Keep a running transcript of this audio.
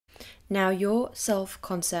Now, your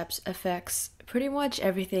self-concept affects pretty much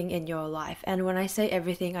everything in your life. And when I say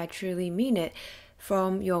everything, I truly mean it.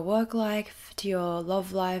 From your work life to your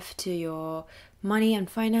love life to your money and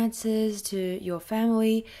finances to your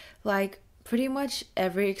family, like pretty much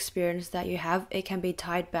every experience that you have, it can be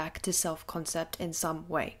tied back to self-concept in some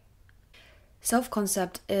way.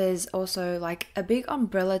 Self-concept is also like a big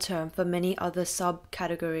umbrella term for many other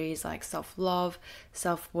subcategories like self-love,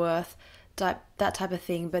 self-worth, that type of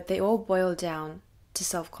thing, but they all boil down to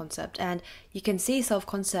self-concept. And you can see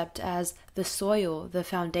self-concept as the soil, the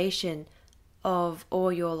foundation of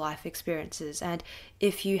all your life experiences. And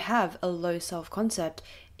if you have a low self-concept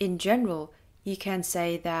in general, you can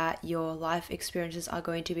say that your life experiences are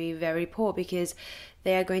going to be very poor because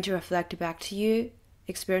they are going to reflect back to you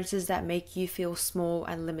experiences that make you feel small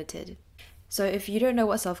and limited. So if you don't know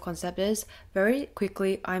what self-concept is, very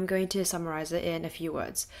quickly I'm going to summarize it in a few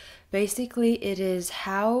words. Basically, it is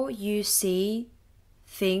how you see,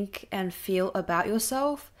 think, and feel about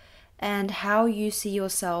yourself and how you see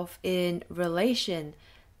yourself in relation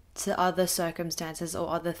to other circumstances or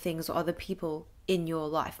other things or other people in your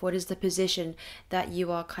life. What is the position that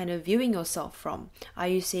you are kind of viewing yourself from? Are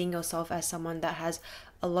you seeing yourself as someone that has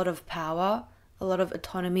a lot of power, a lot of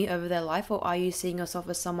autonomy over their life, or are you seeing yourself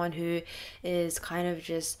as someone who is kind of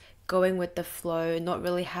just going with the flow, not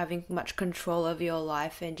really having much control over your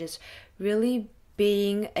life and just really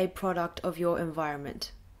being a product of your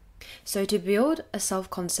environment? So to build a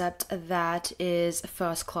self-concept that is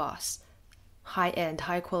first class, high-end,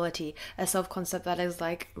 high quality, a self-concept that is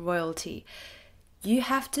like royalty, you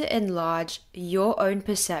have to enlarge your own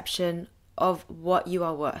perception of what you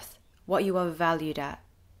are worth, what you are valued at.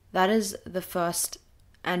 That is the first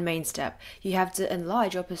and main step. You have to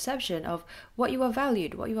enlarge your perception of what you are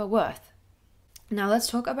valued, what you are worth. Now let's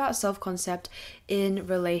talk about self-concept in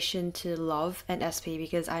relation to love and SP,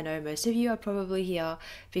 because I know most of you are probably here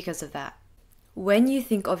because of that. When you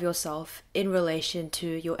think of yourself in relation to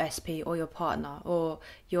your SP or your partner or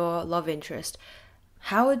your love interest,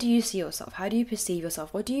 how do you see yourself? How do you perceive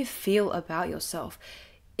yourself? What do you feel about yourself?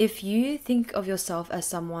 If you think of yourself as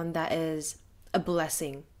someone that is a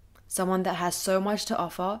blessing, someone that has so much to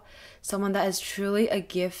offer, someone that is truly a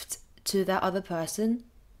gift to that other person,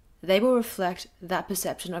 they will reflect that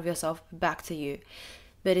perception of yourself back to you.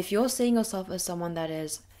 But if you're seeing yourself as someone that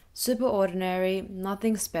is super ordinary,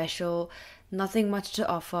 nothing special, nothing much to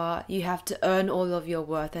offer, you have to earn all of your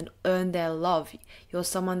worth and earn their love, you're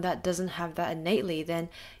someone that doesn't have that innately, then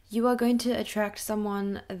you are going to attract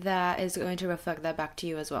someone that is going to reflect that back to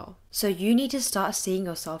you as well. So you need to start seeing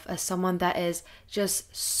yourself as someone that is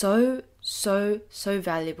just so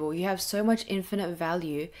valuable. You have so much infinite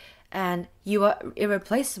value and you are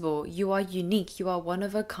irreplaceable. You are unique. You are one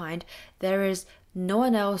of a kind. There is no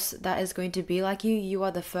one else that is going to be like you. You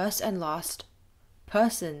are the first and last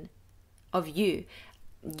person of you.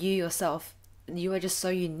 You yourself. You are just so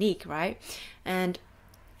unique, right? And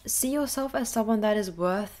see yourself as someone that is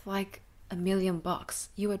worth like $1 million.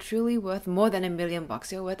 You are truly worth more than $1 million.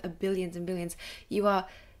 You're worth billions and billions. You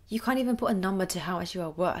can't even put a number to how much you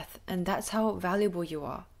are worth. And that's how valuable you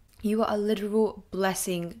are. You are a literal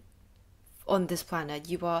blessing on this planet.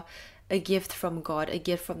 You are a gift from God, a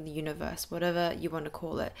gift from the universe, whatever you want to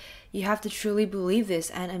call it. You have to truly believe this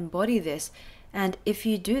and embody this. And if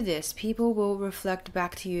you do this, people will reflect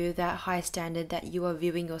back to you that high standard that you are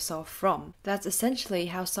viewing yourself from. That's essentially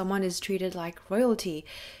how someone is treated like royalty.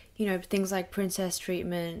 You know, things like princess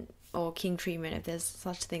treatment or king treatment, if there's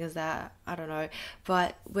such thing as that, I don't know.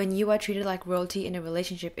 But when you are treated like royalty in a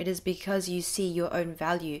relationship, it is because you see your own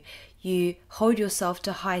value. You hold yourself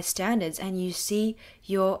to high standards and you see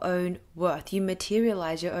your own worth. You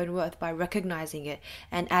materialize your own worth by recognizing it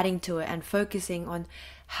and adding to it and focusing on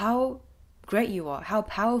how great you are, how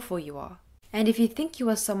powerful you are. And if you think you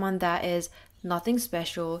are someone that is nothing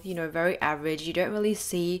special, you know, very average, you don't really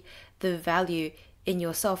see the value in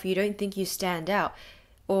yourself, you don't think you stand out,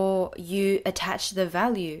 or you attach the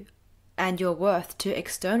value and your worth to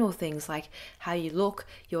external things like how you look,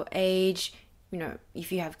 your age, you know,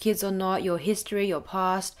 if you have kids or not, your history, your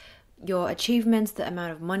past, your achievements, the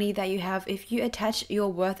amount of money that you have, if you attach your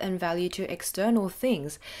worth and value to external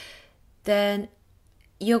things, then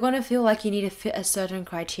you're going to feel like you need to fit a certain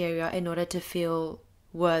criteria in order to feel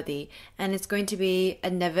worthy. And it's going to be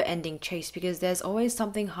a never-ending chase because there's always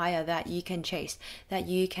something higher that you can chase, that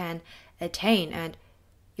you can attain. And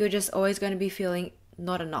you're just always going to be feeling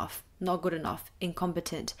not enough, not good enough,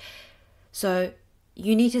 incompetent. So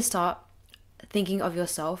you need to start thinking of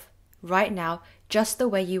yourself right now, just the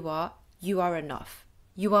way you are enough.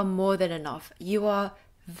 You are more than enough. You are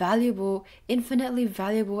valuable, infinitely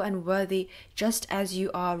valuable and worthy just as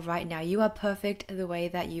you are right now. You are perfect the way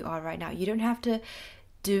that you are right now. You don't have to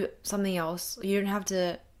do something else. You don't have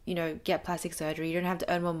to, get plastic surgery. You don't have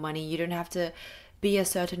to earn more money. You don't have to be a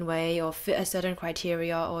certain way or fit a certain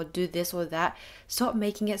criteria or do this or that. Stop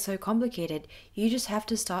making it so complicated. You just have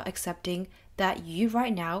to start accepting that you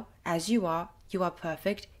right now, as you are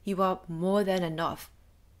perfect. You are more than enough.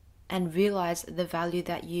 And realize the value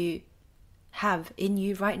that you have in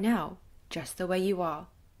you right now, just the way you are.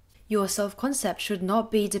 Your self-concept should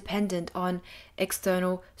not be dependent on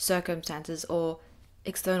external circumstances or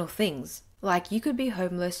external things. Like, you could be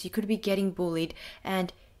homeless, you could be getting bullied,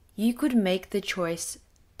 and you could make the choice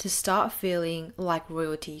to start feeling like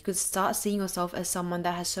royalty. You could start seeing yourself as someone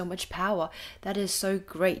that has so much power, that is so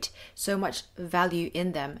great, so much value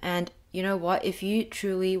in them. And you know what? If you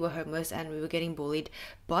truly were homeless and we were getting bullied,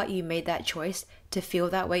 but you made that choice to feel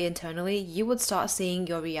that way internally, you would start seeing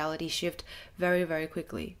your reality shift very, very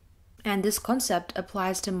quickly. And this concept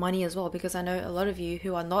applies to money as well, because I know a lot of you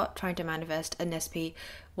who are not trying to manifest an SP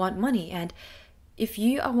want money. And if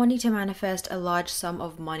you are wanting to manifest a large sum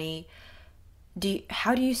of money,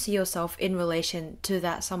 how do you see yourself in relation to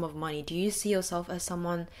that sum of money? Do you see yourself as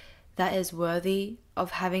someone that is worthy of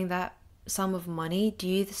having that sum of money? Do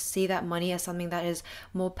you see that money as something that is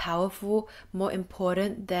more powerful, more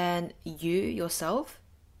important than you yourself?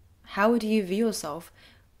 How do you view yourself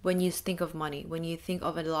when you think of money, when you think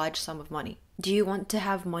of a large sum of money? Do you want to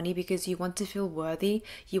have money because you want to feel worthy?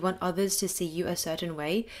 You want others to see you a certain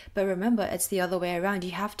way? But remember, it's the other way around.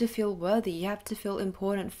 You have to feel worthy. You have to feel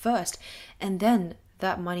important first, and then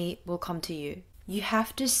that money will come to you. You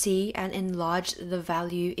have to see and enlarge the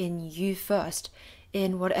value in you first.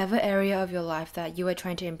 In whatever area of your life that you are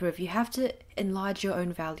trying to improve, you have to enlarge your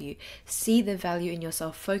own value. See the value in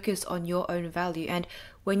yourself. Focus on your own value. And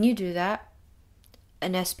when you do that,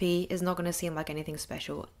 an SP is not going to seem like anything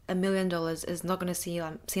special. $1 million is not going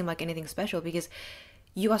to seem like anything special, because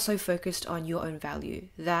you are so focused on your own value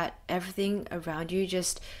that everything around you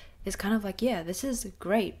just is kind of like, yeah, this is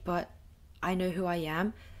great, but I know who I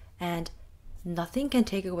am, and nothing can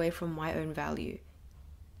take away from my own value.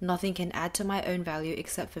 Nothing can add to my own value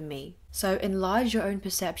except for me. So enlarge your own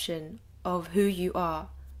perception of who you are,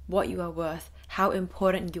 what you are worth, how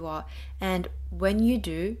important you are. And when you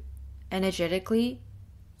do, energetically,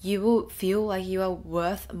 you will feel like you are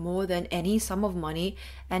worth more than any sum of money.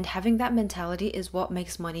 And having that mentality is what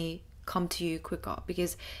makes money come to you quicker,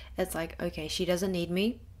 because it's like, okay, she doesn't need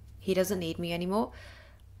me, he doesn't need me anymore.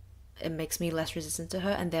 It makes me less resistant to her,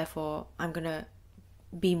 and therefore I'm gonna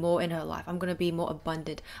be more in her life. I'm gonna be more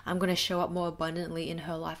abundant. I'm gonna show up more abundantly in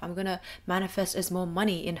her life. I'm gonna manifest as more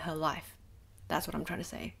money in her life. That's what I'm trying to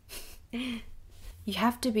say. You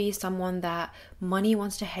have to be someone that money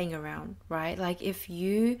wants to hang around, right? Like, if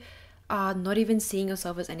you are not even seeing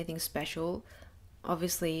yourself as anything special,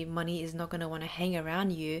 obviously money is not going to want to hang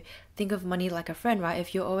around you. Think of money like a friend, right?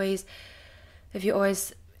 If you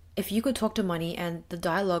could talk to money and the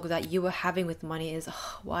dialogue that you were having with money is,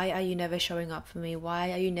 oh, why are you never showing up for me?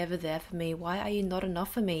 Why are you never there for me? Why are you not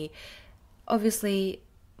enough for me? Obviously,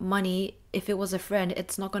 money, if it was a friend,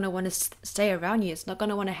 it's not going to want to stay around you. It's not going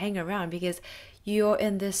to want to hang around, because you're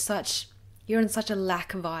in such a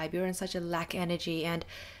lack vibe. You're in such a lack energy, and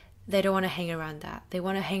they don't want to hang around that. They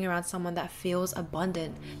want to hang around someone that feels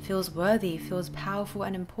abundant, feels worthy, feels powerful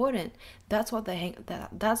and important. That's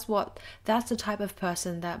the type of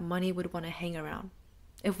person that money would want to hang around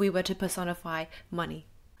if we were to personify money.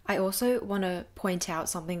 I also want to point out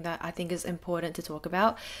something that I think is important to talk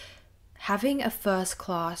about. Having a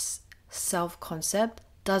first-class self-concept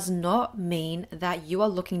does not mean that you are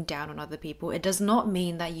looking down on other people. It does not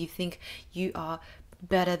mean that you think you are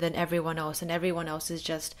better than everyone else and everyone else is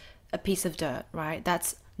just a piece of dirt, right?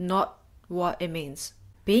 That's not what it means.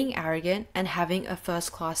 Being arrogant and having a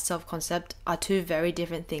first-class self-concept are two very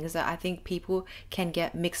different things that I think people can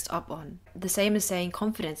get mixed up on. The same as saying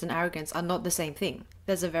confidence and arrogance are not the same thing.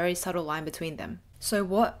 There's a very subtle line between them. So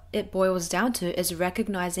what it boils down to is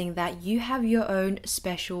recognizing that you have your own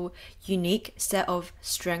special, unique set of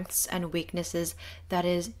strengths and weaknesses that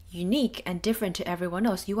is unique and different to everyone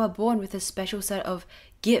else. You are born with a special set of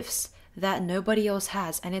gifts that nobody else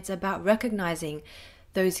has, and it's about recognizing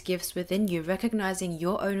those gifts within you, recognizing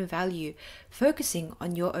your own value, focusing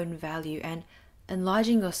on your own value, and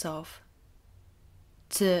enlarging yourself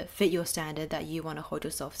to fit your standard that you want to hold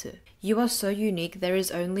yourself to. You are so unique. There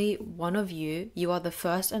is only one of you. You are the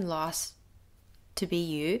first and last to be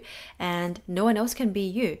you, and no one else can be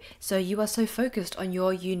you. So you are so focused on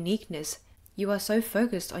your uniqueness. You are so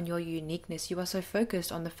focused on your uniqueness. You are so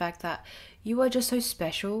focused on the fact that you are just so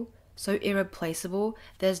special. so irreplaceable.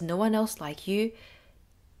 There's no one else like you.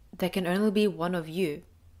 There can only be one of you,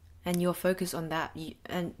 and you're focused on that.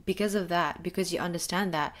 And because of that, because you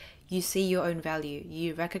understand that, you see your own value.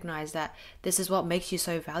 You recognize that this is what makes you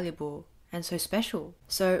so valuable and so special.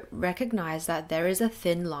 So recognize that there is a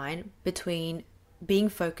thin line between being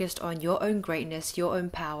focused on your own greatness, your own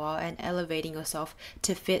power, and elevating yourself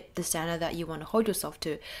to fit the standard that you want to hold yourself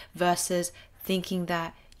to, versus thinking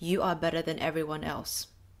that you are better than everyone else.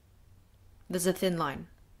 There's a thin line.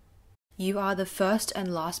 You are the first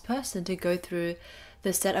and last person to go through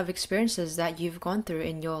the set of experiences that you've gone through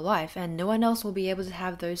in your life, and no one else will be able to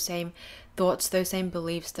have those same thoughts, those same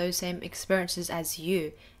beliefs, those same experiences as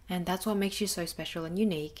you. And that's what makes you so special and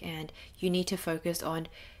unique, and you need to focus on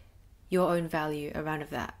your own value around of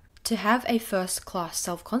that. To have a first-class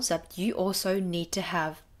self-concept, you also need to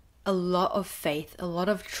have a lot of faith, a lot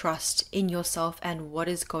of trust in yourself and what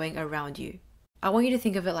is going around you. I want you to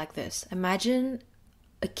think of it like this. Imagine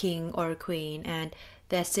a king or a queen, and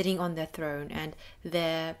they're sitting on their throne, and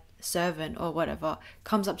their servant or whatever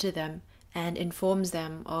comes up to them and informs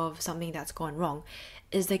them of something that's gone wrong.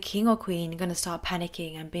 Is the king or queen going to start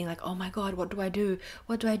panicking and being like, oh my God, what do I do?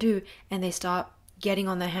 What do I do? And they start getting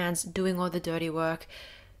on their hands, doing all the dirty work,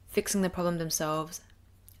 fixing the problem themselves?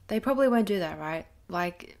 They probably won't do that, right?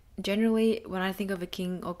 Like, generally, when I think of a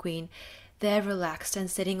king or queen, they're relaxed and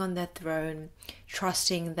sitting on their throne,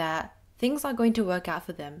 trusting that things are going to work out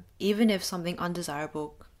for them, even if something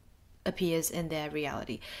undesirable appears in their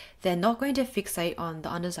reality. They're not going to fixate on the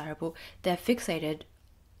undesirable. They're fixated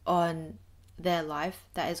on their life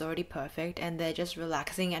that is already perfect, and they're just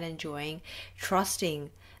relaxing and enjoying,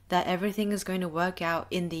 trusting that everything is going to work out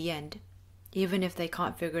in the end, even if they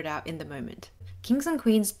can't figure it out in the moment. Kings and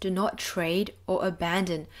queens do not trade or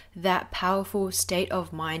abandon that powerful state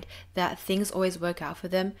of mind that things always work out for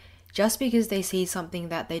them just because they see something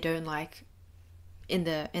that they don't like in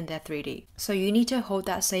their 3D. So you need to hold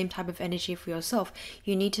that same type of energy for yourself.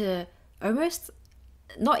 You need to almost,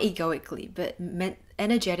 not egoically, but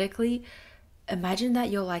energetically, imagine that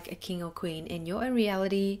you're like a king or queen in your own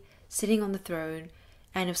reality, sitting on the throne,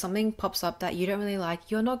 and if something pops up that you don't really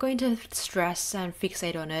like, you're not going to stress and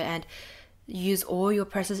fixate on it and use all your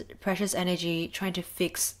precious energy trying to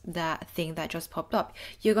fix that thing that just popped up.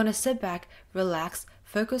 You're going to sit back, relax,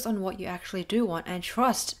 focus on what you actually do want, and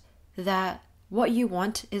trust that what you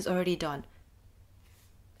want is already done.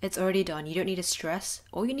 It's already done. You don't need to stress.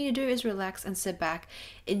 All you need to do is relax and sit back,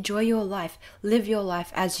 enjoy your life, live your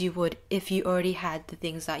life as you would if you already had the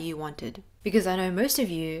things that you wanted. Because I know most of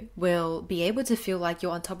you will be able to feel like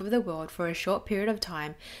you're on top of the world for a short period of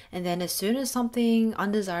time, and then as soon as something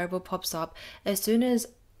undesirable pops up, as soon as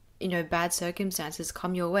bad circumstances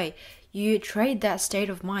come your way, you trade that state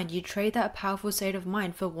of mind, you trade that powerful state of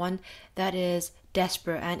mind for one that is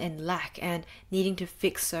desperate and in lack and needing to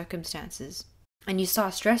fix circumstances. And you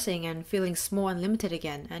start stressing and feeling small and limited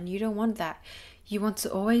again, and you don't want that. You want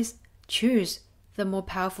to always choose the more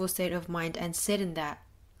powerful state of mind and sit in that.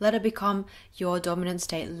 Let it become your dominant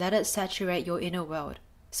state. Let it saturate your inner world.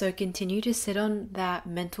 So continue to sit on that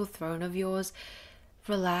mental throne of yours,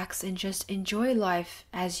 relax, and just enjoy life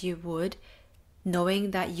as you would, knowing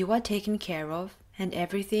that you are taken care of and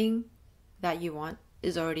everything that you want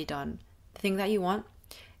is already done. The thing that you want,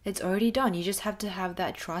 it's already done. You just have to have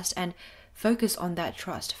that trust and focus on that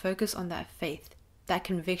trust, focus on that faith, that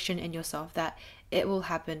conviction in yourself that it will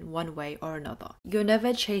happen one way or another. You're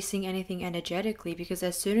never chasing anything energetically, because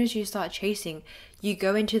as soon as you start chasing, you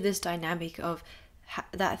go into this dynamic of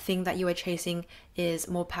that thing that you are chasing is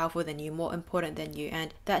more powerful than you, more important than you,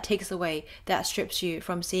 and that takes away, that strips you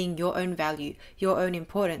from seeing your own value, your own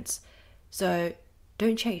importance. So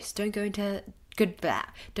don't chase, don't go into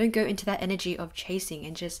that energy of chasing,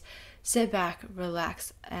 and just sit back,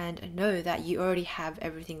 relax, and know that you already have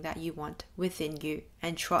everything that you want within you,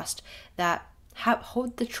 and trust that,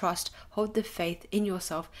 hold the trust, hold the faith in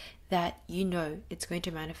yourself that you know it's going to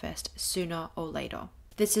manifest sooner or later.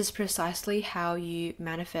 This is precisely how you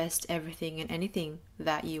manifest everything and anything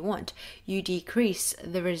that you want. You decrease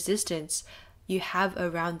the resistance you have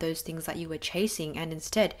around those things that you were chasing, and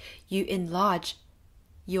instead you enlarge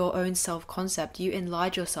your own self-concept. You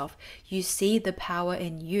enlarge yourself. You see the power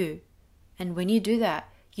in you. And when you do that,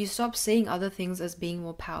 you stop seeing other things as being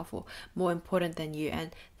more powerful, more important than you,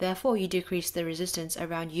 and therefore you decrease the resistance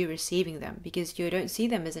around you receiving them, because you don't see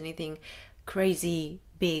them as anything crazy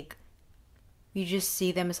big. You just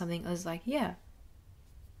see them as something as like, yeah,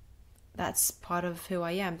 that's part of who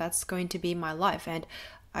I am. That's going to be my life, and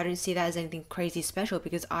I don't see that as anything crazy special,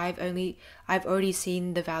 because I've already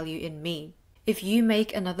seen the value in me. If you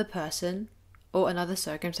make another person or another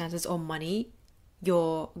circumstances or money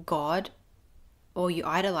your God, or you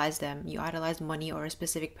idolize them, you idolize money or a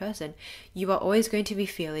specific person, you are always going to be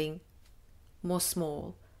feeling more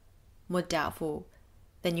small, more doubtful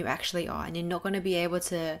than you actually are. And you're not going to be able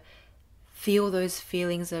to feel those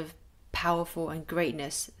feelings of powerful and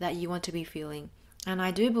greatness that you want to be feeling. And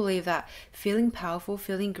I do believe that feeling powerful,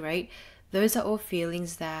 feeling great, those are all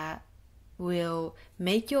feelings that will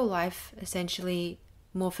make your life essentially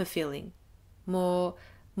more fulfilling, more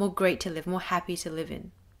great to live, more happy to live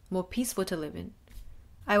in, more peaceful to live in.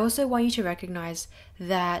 I also want you to recognize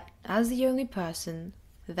that as the only person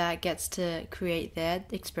that gets to create their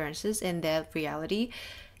experiences in their reality,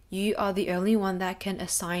 you are the only one that can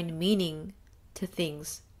assign meaning to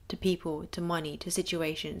things, to people, to money, to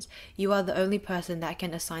situations. You are the only person that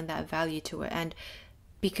can assign that value to it. And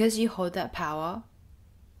because you hold that power,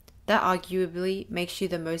 that arguably makes you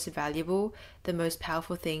the most valuable, the most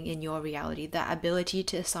powerful thing in your reality, that ability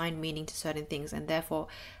to assign meaning to certain things and therefore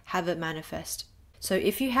have it manifest. So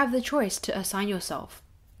if you have the choice to assign yourself,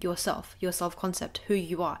 your self-concept, who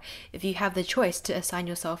you are, if you have the choice to assign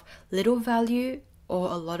yourself little value or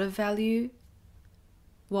a lot of value,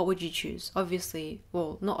 what would you choose? Obviously,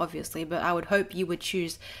 well, not obviously, but I would hope you would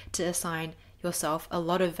choose to assign yourself a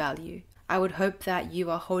lot of value. I would hope that you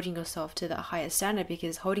are holding yourself to that higher standard,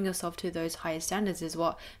 because holding yourself to those higher standards is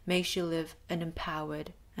what makes you live an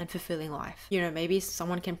empowered and fulfilling life. You know, maybe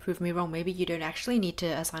someone can prove me wrong. Maybe you don't actually need to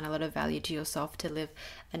assign a lot of value to yourself to live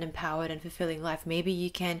an empowered and fulfilling life. Maybe you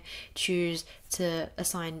can choose to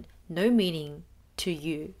assign no meaning to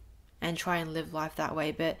you and try and live life that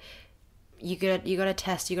way. But you gotta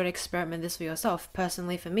test, you gotta experiment this for yourself.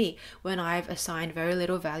 Personally, for me, when I've assigned very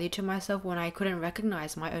little value to myself, when I couldn't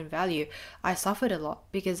recognize my own value, I suffered a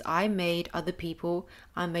lot, because I made other people,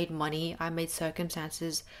 I made money, I made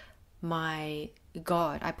circumstances my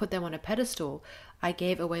God. I put them on a pedestal. I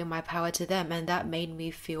gave away my power to them, and that made me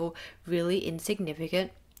feel really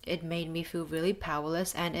insignificant. It made me feel really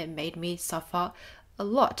powerless, and it made me suffer a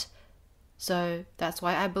lot. So that's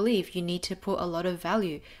why I believe you need to put a lot of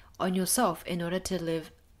value on yourself in order to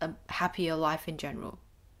live a happier life in general.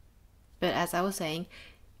 But as I was saying,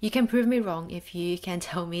 you can prove me wrong if you can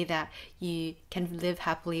tell me that you can live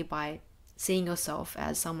happily by seeing yourself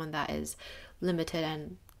as someone that is limited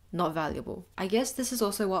and not valuable. I guess this is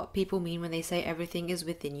also what people mean when they say everything is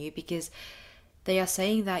within you, because they are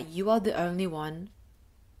saying that you are the only one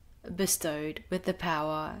bestowed with the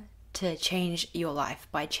power to change your life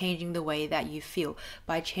by changing the way that you feel,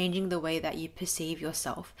 by changing the way that you perceive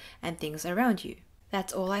yourself and things around you.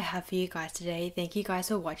 That's all I have for you guys today. Thank you guys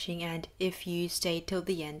for watching, and if you stayed till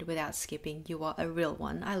the end without skipping, you are a real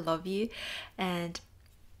one. I love you, and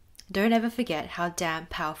don't ever forget how damn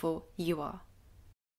powerful you are.